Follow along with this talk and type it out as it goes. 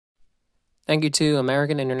Thank you to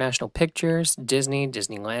American International Pictures, Disney,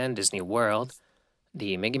 Disneyland, Disney World,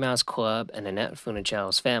 the Mickey Mouse Club, and Annette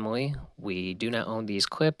Funicello's family. We do not own these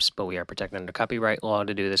clips, but we are protected under copyright law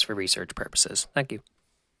to do this for research purposes. Thank you.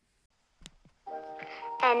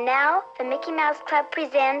 And now, the Mickey Mouse Club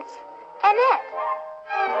presents Annette.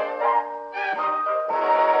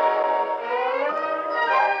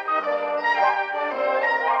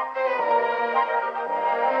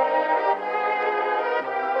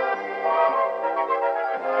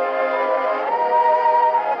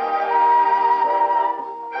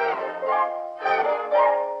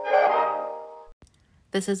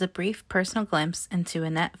 This is a brief personal glimpse into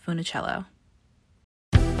Annette Funicello.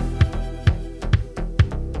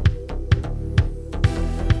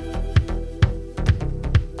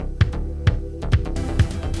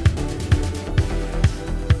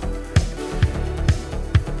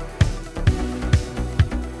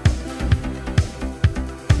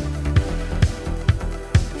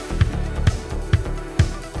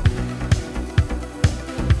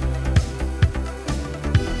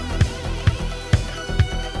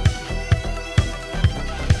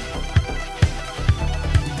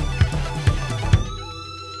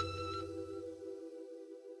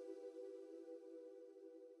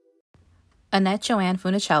 Annette Joanne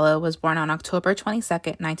Funicello was born on October 22,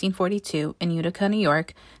 1942, in Utica, New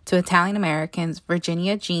York, to Italian-Americans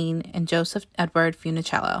Virginia Jean and Joseph Edward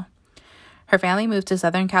Funicello. Her family moved to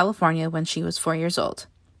Southern California when she was 4 years old.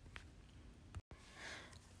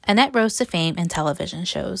 Annette rose to fame in television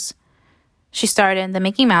shows. She starred in the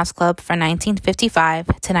Mickey Mouse Club from 1955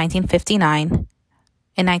 to 1959,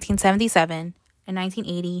 in 1977, in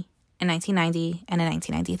 1980, in 1990, and in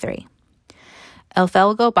 1993. El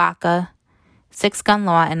Felgo Baca, Six Gun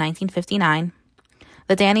Law in 1959,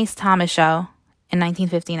 The Danny Thomas Show in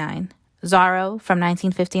 1959, Zorro from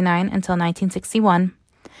 1959 until 1961,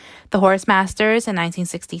 The Horse Masters in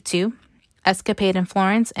 1962, Escapade in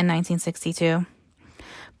Florence in 1962,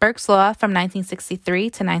 Burke's Law from 1963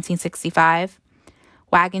 to 1965,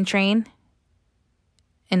 Wagon Train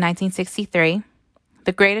in 1963,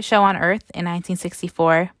 The Greatest Show on Earth in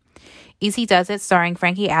 1964, Easy Does It starring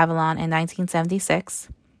Frankie Avalon in 1976,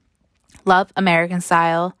 Love, American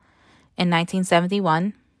Style in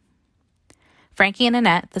 1971, Frankie and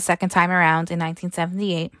Annette the second time around in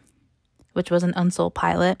 1978, which was an unsold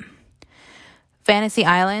pilot, Fantasy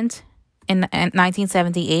Island in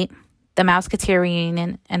 1978, The Mouseketeer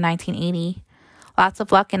Reunion in 1980, Lots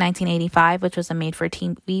of Luck in 1985, which was a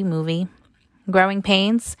made-for-TV movie, Growing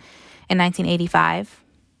Pains in 1985,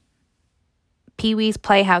 Pee-wee's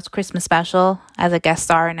Playhouse Christmas Special as a guest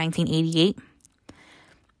star in 1988,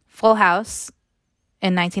 Full House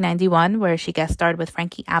in 1991, where she guest starred with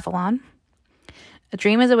Frankie Avalon, A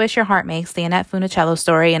Dream is a Wish Your Heart Makes, the Annette Funicello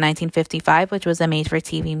story in 1955, which was a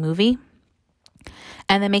made-for-TV movie,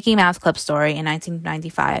 and The Mickey Mouse Club story in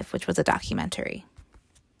 1995, which was a documentary.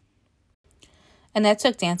 Annette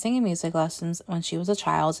took dancing and music lessons when she was a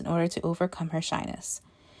child in order to overcome her shyness.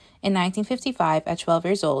 In 1955, at 12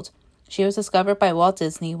 years old, she was discovered by Walt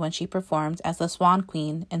Disney when she performed as the Swan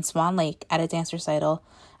Queen in Swan Lake at a dance recital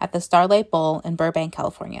at the Starlight Bowl in Burbank,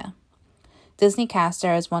 California. Disney cast her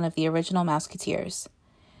as one of the original Mouseketeers.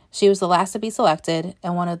 She was the last to be selected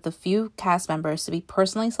and one of the few cast members to be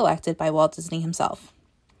personally selected by Walt Disney himself.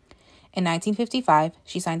 In 1955,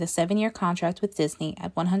 she signed a 7-year contract with Disney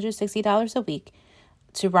at $160 a week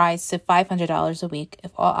to rise to $500 a week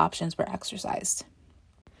if all options were exercised.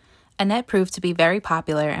 Annette proved to be very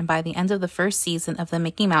popular, and by the end of the first season of the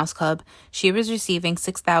Mickey Mouse Club, she was receiving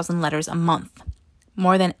 6,000 letters a month,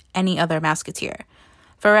 more than any other Mouseketeer.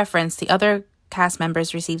 For reference, the other cast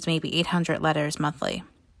members received maybe 800 letters monthly.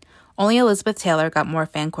 Only Elizabeth Taylor got more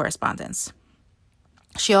fan correspondence.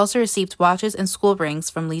 She also received watches and school rings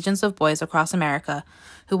from legions of boys across America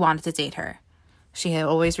who wanted to date her. She had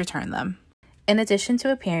always returned them. In addition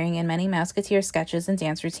to appearing in many Mouseketeer sketches and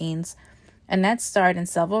dance routines, Annette starred in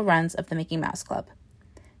several runs of the Mickey Mouse Club.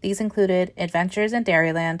 These included Adventures in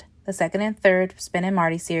Dairyland, the second and third Spin and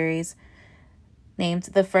Marty series, named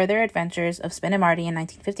The Further Adventures of Spin and Marty in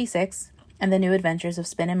 1956, and The New Adventures of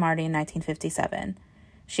Spin and Marty in 1957.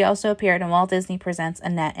 She also appeared in Walt Disney Presents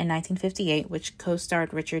Annette in 1958, which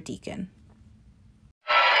co-starred Richard Deacon.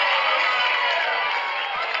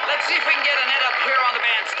 Let's see if we can get Annette up here on the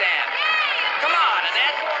bandstand. Come on,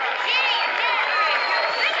 Annette.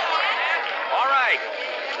 All right.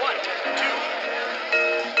 1, 2.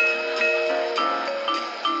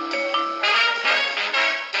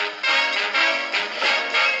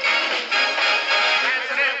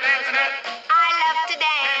 I love to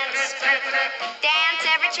dance, dance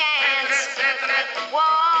every chance.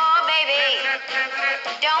 Whoa, baby,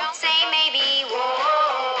 don't say maybe.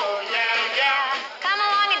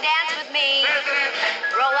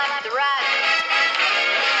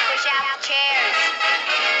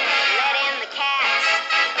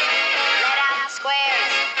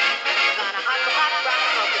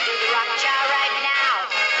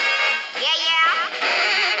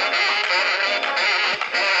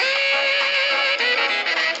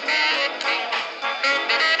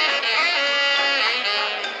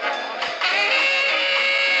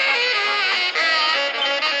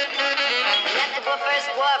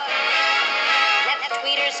 up. Let the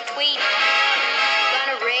tweeters tweet.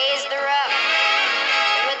 Gonna raise the roof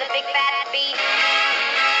with a big fat beat.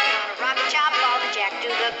 Gonna rock a chop ball the jack do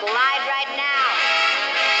the glide right now.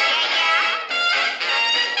 Yeah, yeah.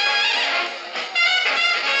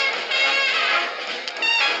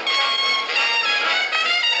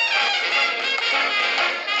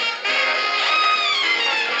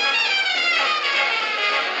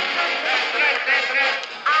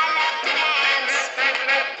 I love to dance.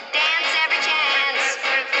 Dance every chance.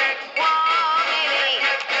 Whoa, baby.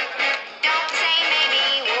 Don't say maybe.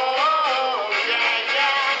 Whoa, yeah,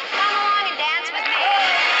 yeah. Come along and dance with me.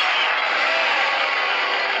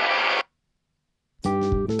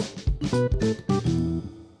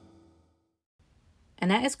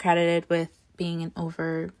 Annette is credited with being in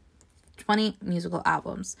over 20 musical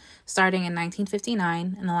albums, starting in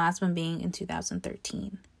 1959 and the last one being in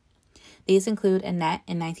 2013. These include Annette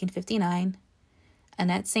in 1959,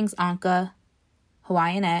 Annette Sings Anka,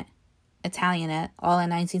 Hawaiianette, Italianette, all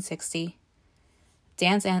in 1960,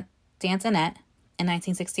 Dance Annette in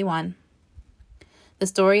 1961, The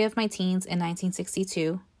Story of My Teens in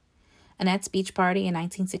 1962, Annette's Beach Party in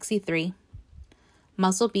 1963,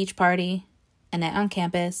 Muscle Beach Party, Annette on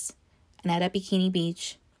Campus, Annette at Bikini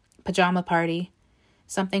Beach, Pajama Party,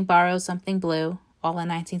 Something Borrowed, Something Blue, all in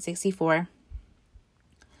 1964.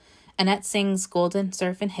 Annette Sings Golden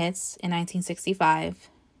Surf and Hits in 1965.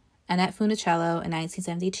 Annette Funicello in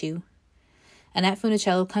 1972. Annette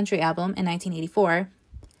Funicello Country Album in 1984.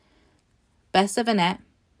 Best of Annette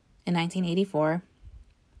in 1984.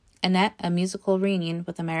 Annette, A Musical Reunion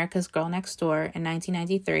with America's Girl Next Door in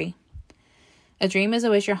 1993. A Dream is a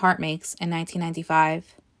Wish Your Heart Makes in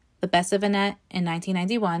 1995. The Best of Annette in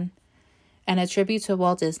 1991. And a tribute to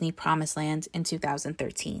Walt Disney, Promised Land in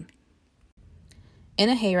 2013. In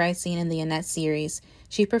a hayride scene in the Annette series,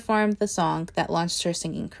 she performed the song that launched her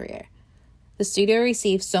singing career. The studio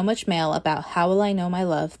received so much mail about How Will I Know My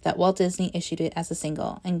Love that Walt Disney issued it as a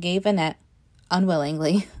single and gave Annette,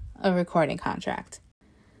 unwillingly, a recording contract.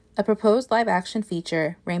 A proposed live-action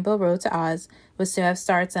feature, Rainbow Road to Oz, was to have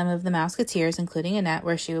starred some of the Mouseketeers, including Annette,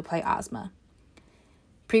 where she would play Ozma.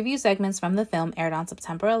 Preview segments from the film aired on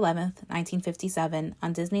September 11th, 1957,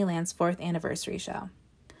 on Disneyland's 4th anniversary show.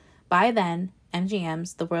 By then,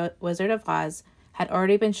 MGM's The Wizard of Oz had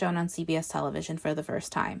already been shown on CBS television for the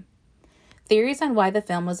first time. Theories on why the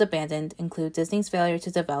film was abandoned include Disney's failure to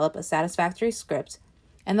develop a satisfactory script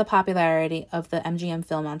and the popularity of the MGM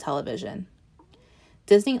film on television.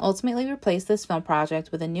 Disney ultimately replaced this film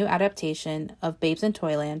project with a new adaptation of Babes in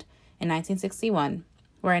Toyland in 1961,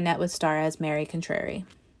 where Annette would star as Mary Contrary.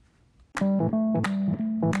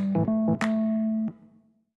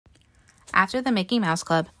 After the Mickey Mouse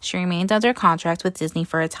Club, she remained under contract with Disney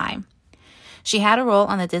for a time. She had a role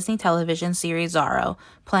on the Disney television series Zorro,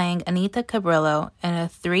 playing Anita Cabrillo in a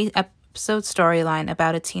 3-episode storyline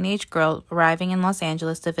about a teenage girl arriving in Los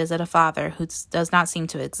Angeles to visit a father who does not seem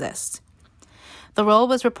to exist. The role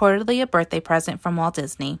was reportedly a birthday present from Walt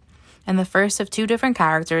Disney, and the first of 2 different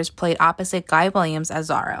characters played opposite Guy Williams as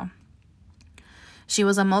Zorro. She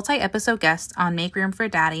was a multi-episode guest on Make Room for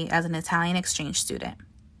Daddy as an Italian exchange student.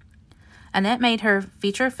 Annette made her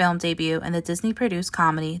feature film debut in the Disney-produced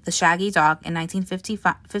comedy The Shaggy Dog in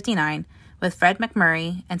 1959 with Fred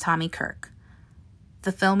MacMurray and Tommy Kirk.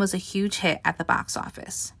 The film was a huge hit at the box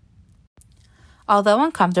office. Although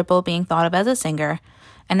uncomfortable being thought of as a singer,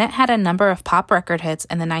 Annette had a number of pop record hits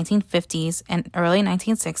in the 1950s and early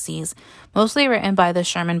 1960s, mostly written by the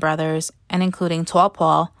Sherman Brothers and including Tall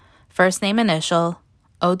Paul, First Name Initial,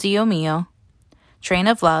 O Dio Mio, Train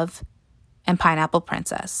of Love, and Pineapple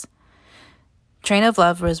Princess. Train of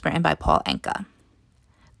Love was written by Paul Anka.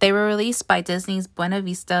 They were released by Disney's Buena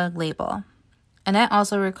Vista label. Annette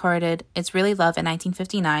also recorded It's Really Love in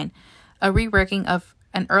 1959, a reworking of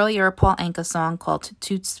an earlier Paul Anka song called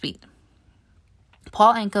Toot Sweet.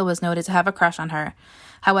 Paul Anka was noted to have a crush on her.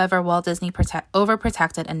 However, Walt Disney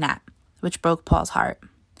overprotected Annette, which broke Paul's heart.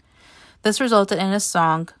 This resulted in a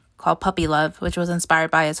song called Puppy Love, which was inspired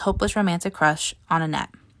by his hopeless romantic crush on Annette.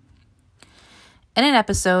 In an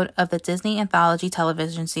episode of the Disney anthology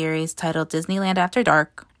television series titled Disneyland After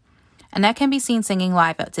Dark, Annette can be seen singing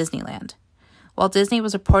live at Disneyland. Walt Disney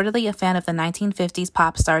was reportedly a fan of the 1950s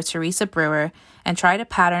pop star Teresa Brewer and tried to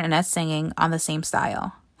pattern Annette's singing on the same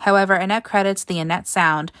style. However, Annette credits the Annette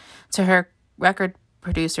sound to her record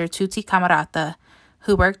producer Tutti Camarata,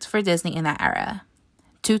 who worked for Disney in that era.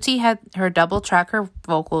 Tutti had her double-track her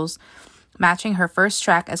vocals, matching her first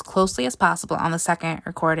track as closely as possible on the second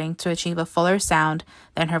recording to achieve a fuller sound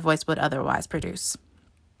than her voice would otherwise produce.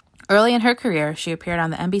 Early in her career, she appeared on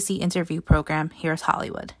the NBC interview program Here's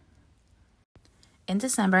Hollywood. In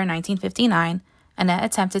December 1959, Annette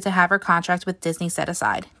attempted to have her contract with Disney set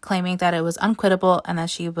aside, claiming that it was unquittable and that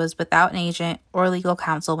she was without an agent or legal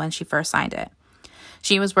counsel when she first signed it.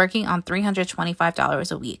 She was working on $325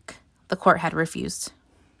 a week. The court had refused.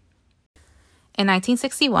 In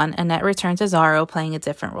 1961, Annette returned to Zorro playing a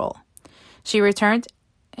different role. She returned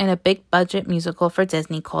in a big-budget musical for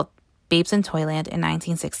Disney called Babes in Toyland in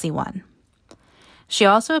 1961. She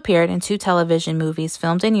also appeared in 2 television movies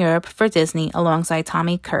filmed in Europe for Disney alongside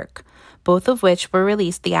Tommy Kirk, both of which were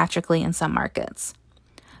released theatrically in some markets.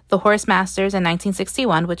 The Horse Masters in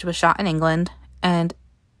 1961, which was shot in England, and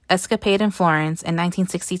Escapade in Florence in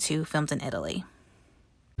 1962, filmed in Italy.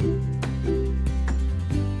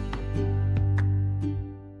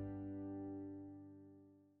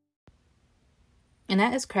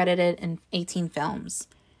 Annette is credited in 18 films.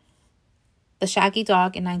 The Shaggy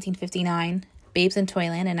Dog in 1959, Babes in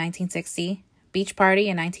Toyland in 1960, Beach Party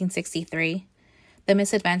in 1963, The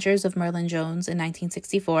Misadventures of Merlin Jones in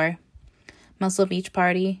 1964, Muscle Beach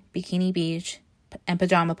Party, Bikini Beach, and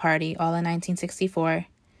Pajama Party, all in 1964,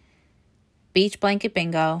 Beach Blanket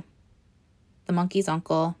Bingo, The Monkey's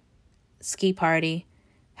Uncle, Ski Party,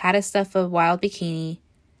 How to Stuff a Wild Bikini,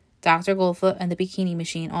 Dr. Goldfoot and the Bikini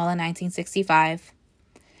Machine, all in 1965,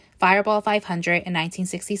 Fireball 500 in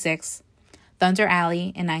 1966, Thunder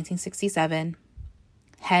Alley in 1967,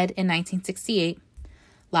 Head in 1968,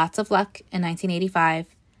 Lots of Luck in 1985,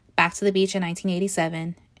 Back to the Beach in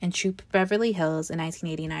 1987, and Troop Beverly Hills in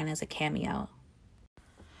 1989 as a cameo.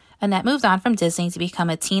 Annette moved on from Disney to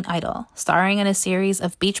become a teen idol, starring in a series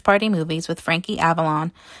of beach party movies with Frankie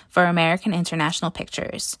Avalon for American International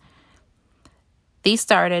Pictures. These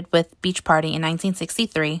started with Beach Party in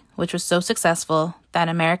 1963, which was so successful that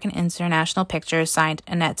American International Pictures signed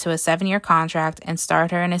Annette to a 7-year contract and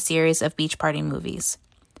starred her in a series of beach party movies.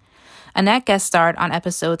 Annette guest starred on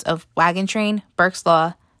episodes of Wagon Train, Burke's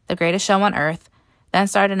Law, The Greatest Show on Earth, then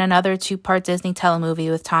starred in another 2-part Disney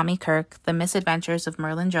telemovie with Tommy Kirk, The Misadventures of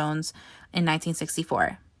Merlin Jones, in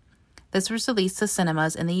 1964. This was released to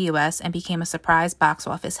cinemas in the U.S. and became a surprise box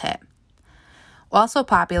office hit. Also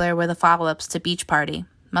popular were the follow-ups to Beach Party,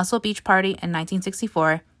 Muscle Beach Party in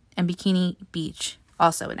 1964, and Bikini Beach,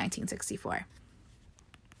 also in 1964.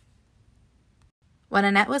 When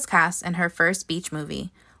Annette was cast in her first beach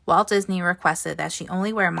movie, Walt Disney requested that she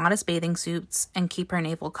only wear modest bathing suits and keep her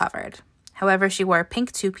navel covered. However, she wore a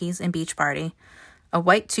pink 2-piece in Beach Party, a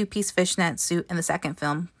white 2-piece fishnet suit in the second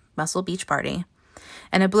film, Muscle Beach Party,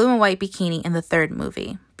 and a blue and white bikini in the third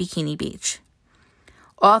movie, Bikini Beach.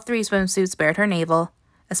 All 3 swimsuits bared her navel,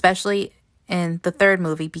 especially in the third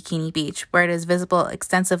movie, Bikini Beach, where it is visible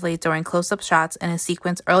extensively during close-up shots in a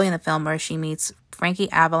sequence early in the film where she meets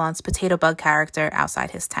Frankie Avalon's potato bug character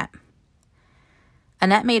outside his tent.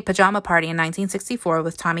 Annette made Pajama Party in 1964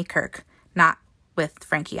 with Tommy Kirk, not with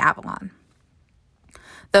Frankie Avalon.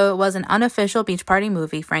 Though it was an unofficial beach party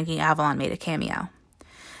movie, Frankie Avalon made a cameo.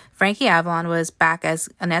 Frankie Avalon was back as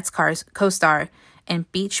Annette's co-star in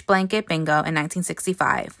Beach Blanket Bingo in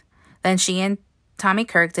 1965. Then she and Tommy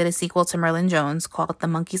Kirk did a sequel to Merlin Jones called The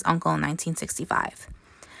Monkey's Uncle in 1965.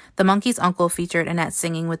 The Monkey's Uncle featured Annette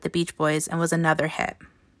singing with the Beach Boys and was another hit.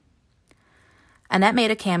 Annette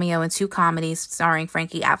made a cameo in 2 comedies starring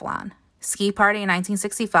Frankie Avalon, Ski Party in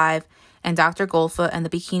 1965 and Dr. Goldfoot and the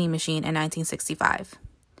Bikini Machine in 1965.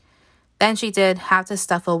 Then she did How to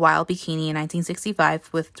Stuff a Wild Bikini in 1965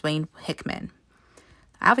 with Dwayne Hickman.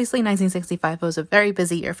 Obviously, 1965 was a very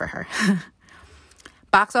busy year for her.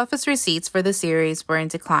 Box office receipts for the series were in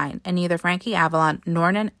decline, and neither Frankie Avalon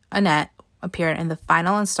nor Annette appeared in the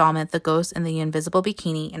final installment, The Ghost in the Invisible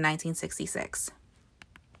Bikini, in 1966.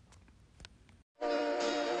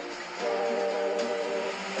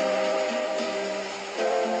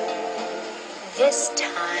 This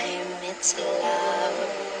time it's love.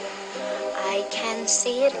 I can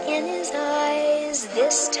see it in his eyes.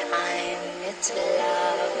 This time it's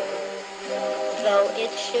love. Though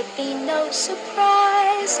it should be no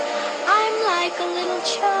surprise, I'm like a little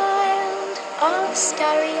child, all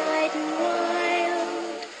starry-eyed and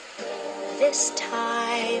wild. This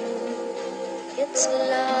time it's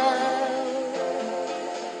love.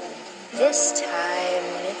 This time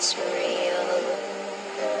it's real.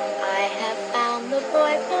 I have found the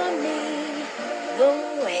boy for me, the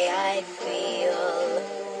way I feel.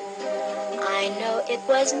 I know it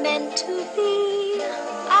was meant to be.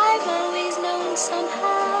 I've always known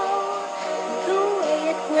somehow the way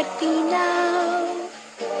it would be now.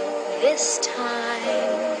 This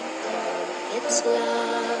time it's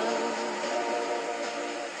love.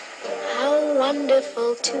 How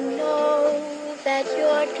wonderful to know that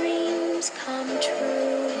your dreams come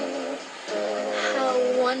true. How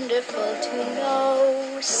wonderful wonderful to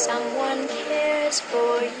know someone cares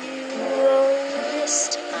for you. Oh, this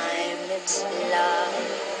time it's love.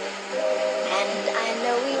 And I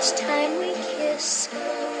know each time we kiss,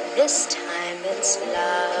 this time it's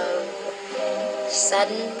love.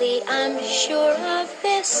 Suddenly I'm sure of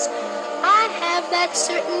this, I have that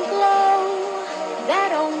certain glow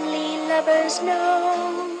that only lovers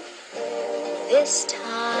know. This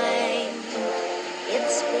time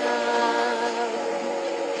it's love.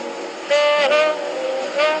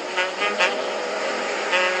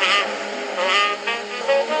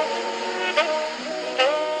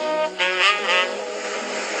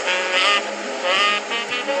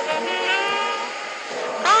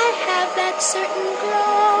 I have that certain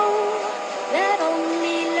glow that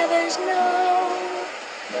only lovers know.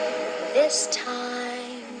 This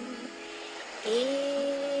time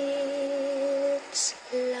it's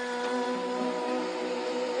love.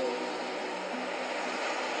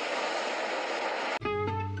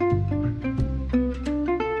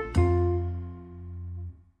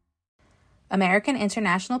 American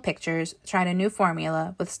International Pictures tried a new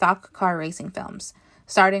formula with stock car racing films,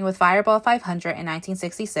 starting with Fireball 500 in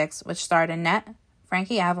 1966, which starred Annette,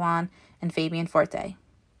 Frankie Avalon, and Fabian Forte.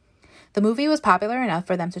 The movie was popular enough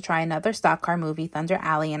for them to try another stock car movie, Thunder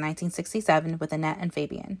Alley, in 1967 with Annette and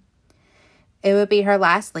Fabian. It would be her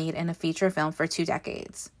last lead in a feature film for 2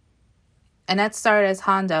 decades. Annette starred as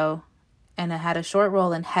Hondo and had a short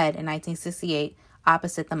role in Head in 1968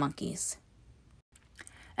 opposite the Monkees.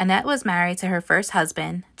 Annette was married to her first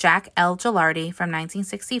husband, Jack L. Gilardi, from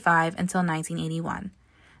 1965 until 1981.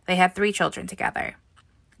 They had 3 children together.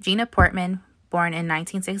 Gina Portman, born in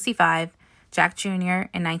 1965, Jack Jr.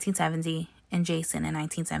 in 1970, and Jason in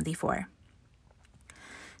 1974.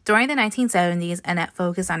 During the 1970s, Annette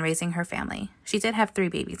focused on raising her family. She did have 3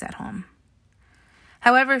 babies at home.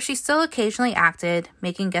 However, she still occasionally acted,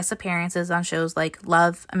 making guest appearances on shows like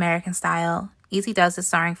Love, American Style, Easy Does It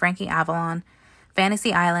starring Frankie Avalon,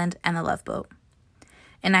 Fantasy Island, and The Love Boat.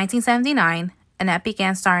 In 1979, Annette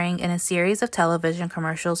began starring in a series of television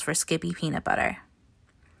commercials for Skippy Peanut Butter.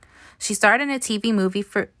 She starred in a TV movie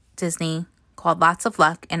for Disney called Lots of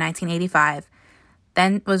Luck in 1985,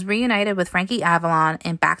 then was reunited with Frankie Avalon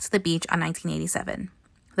in Back to the Beach on 1987.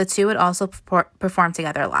 The two would also perform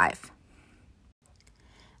together live.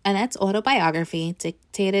 Annette's autobiography,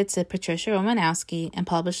 dictated to Patricia Romanowski and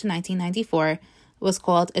published in 1994, was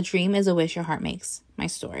called A Dream is a Wish Your Heart Makes, My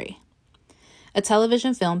Story. A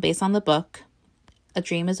television film based on the book, A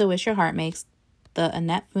Dream is a Wish Your Heart Makes, the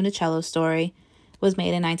Annette Funicello story, was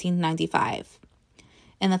made in 1995.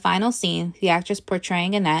 In the final scene, the actress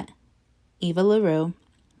portraying Annette, Eva LaRue,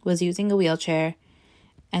 was using a wheelchair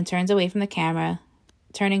and turns away from the camera.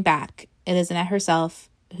 Turning back, it is Annette herself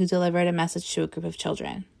who delivered a message to a group of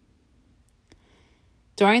children.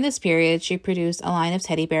 During this period, she produced a line of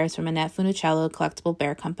teddy bears from Annette Funicello Collectible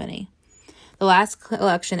Bear Company. The last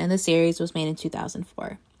collection in the series was made in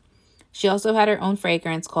 2004. She also had her own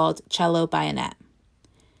fragrance called Cello by Annette.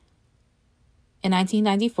 In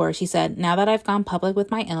 1994, she said, "Now that I've gone public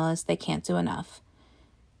with my in-laws, they can't do enough.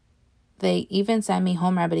 They even send me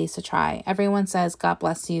home remedies to try. Everyone says, God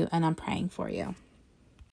bless you, and I'm praying for you."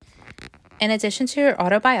 In addition to her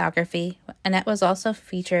autobiography, Annette was also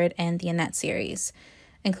featured in the Annette series,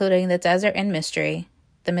 including The Desert and Mystery,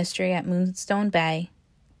 The Mystery at Moonstone Bay,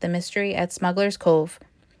 The Mystery at Smuggler's Cove,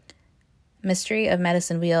 Mystery of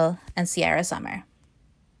Medicine Wheel, and Sierra Summer.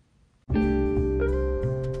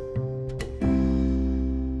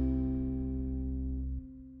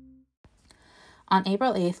 On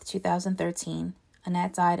April 8, 2013,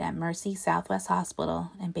 Annette died at Mercy Southwest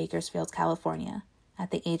Hospital in Bakersfield, California,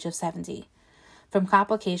 at the age of 70, from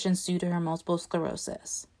complications due to her multiple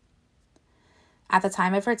sclerosis. At the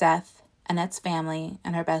time of her death, Annette's family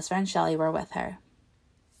and her best friend Shelley were with her.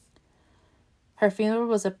 Her funeral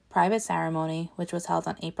was a private ceremony which was held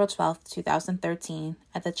on April 12, 2013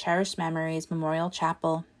 at the Cherished Memories Memorial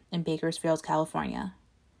Chapel in Bakersfield, California.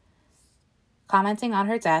 Commenting on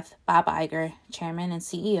her death, Bob Iger, chairman and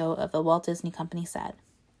CEO of the Walt Disney Company, said,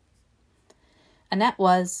 "Annette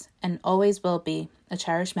was, and always will be, a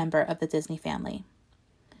cherished member of the Disney family,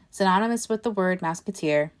 synonymous with the word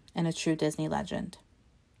Mouseketeer and a true Disney legend.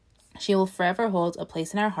 She will forever hold a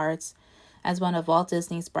place in our hearts as one of Walt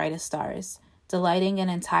Disney's brightest stars, delighting an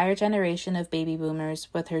entire generation of baby boomers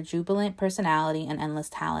with her jubilant personality and endless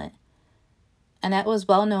talent. Annette was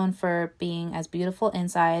well known for being as beautiful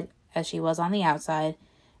inside as she was on the outside,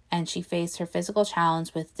 and she faced her physical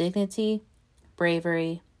challenge with dignity,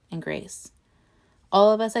 bravery, and grace.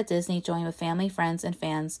 All of us at Disney join with family, friends, and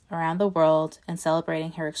fans around the world in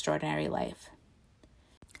celebrating her extraordinary life."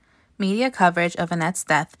 Media coverage of Annette's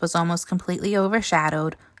death was almost completely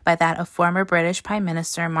overshadowed by that of former British Prime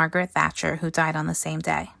Minister Margaret Thatcher, who died on the same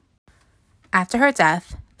day. After her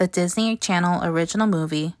death, the Disney Channel original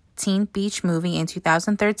movie, Teen Beach Movie in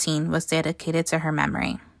 2013, was dedicated to her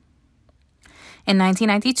memory. In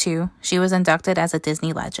 1992, she was inducted as a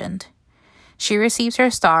Disney legend. She received her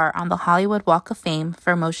star on the Hollywood Walk of Fame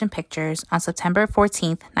for Motion Pictures on September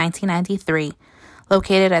 14, 1993,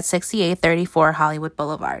 located at 6834 Hollywood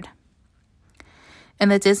Boulevard. In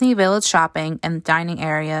the Disney Village shopping and dining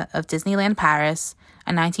area of Disneyland Paris,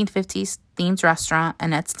 a 1950s themed restaurant,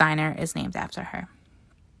 Annette's Diner, is named after her.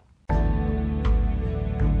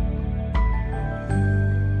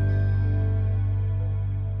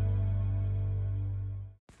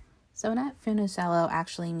 So Annette Funicello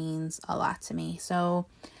actually means a lot to me. So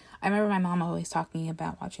I remember my mom always talking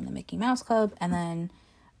about watching the Mickey Mouse Club, and then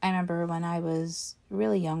I remember when I was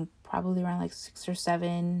really young, probably around like 6 or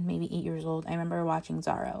 7, maybe 8 years old, I remember watching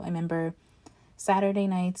Zorro. I remember Saturday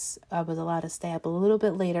nights I was allowed to stay up a little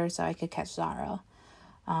bit later so I could catch Zorro.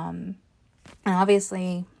 And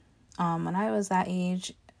obviously, when I was that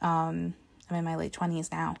age, I'm in my late 20s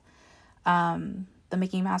now, the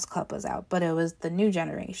Mickey Mouse Club was out, but it was the new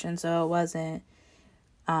generation, so it wasn't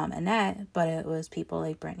Annette, but it was people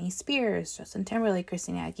like Britney Spears, Justin Timberlake,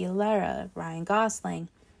 Christina Aguilera, Ryan Gosling.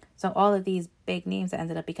 So all of these big names that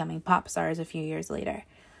ended up becoming pop stars a few years later.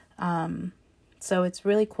 So it's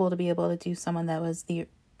really cool to be able to do someone that was the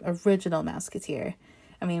original Mouseketeer.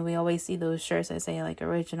 I mean, we always see those shirts that say like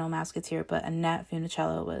original Mouseketeer, but Annette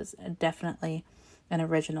Funicello was definitely an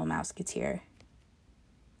original Mouseketeer.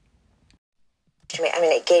 I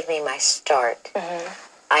mean, it gave me my start.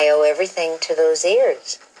 I owe everything to those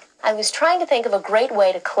ears. I was trying to think of a great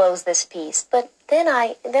way to close this piece, but then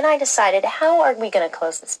I decided, how are we going to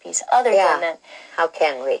close this piece other than that? How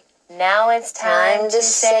can we? Now it's time to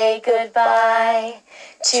say goodbye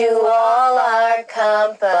to all our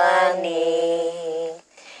company.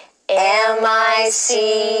 M-I-C.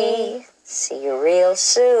 See you real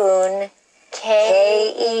soon.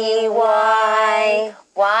 K-E-Y.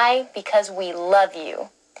 Why? Because we love you.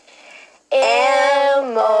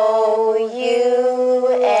 M-O-U-S-E.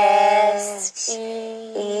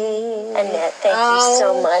 Annette, thank you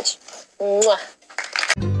so much. Mwah.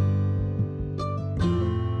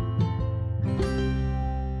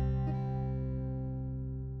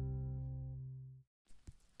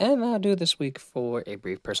 And that'll do this week for a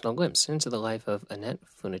brief personal glimpse into the life of Annette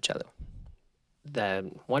Funicello, that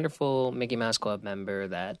wonderful Mickey Mouse Club member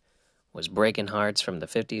that was breaking hearts from the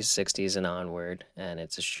 50s, 60s, and onward, and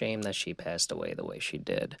it's a shame that she passed away the way she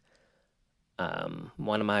did.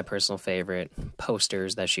 One of my personal favorite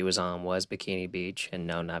posters that she was on was Bikini Beach, and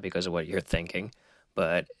no, not because of what you're thinking,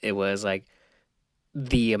 but it was like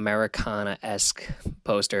the Americana-esque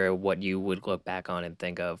poster, what you would look back on and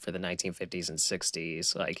think of for the 1950s and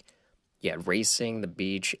 60s, like, yeah, racing, the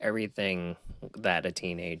beach, everything that a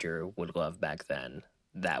teenager would love back then,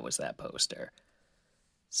 that was that poster.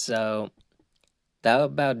 So that'll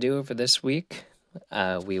about do it for this week.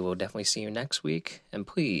 We will definitely see you next week. And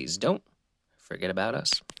please don't forget about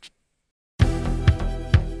us.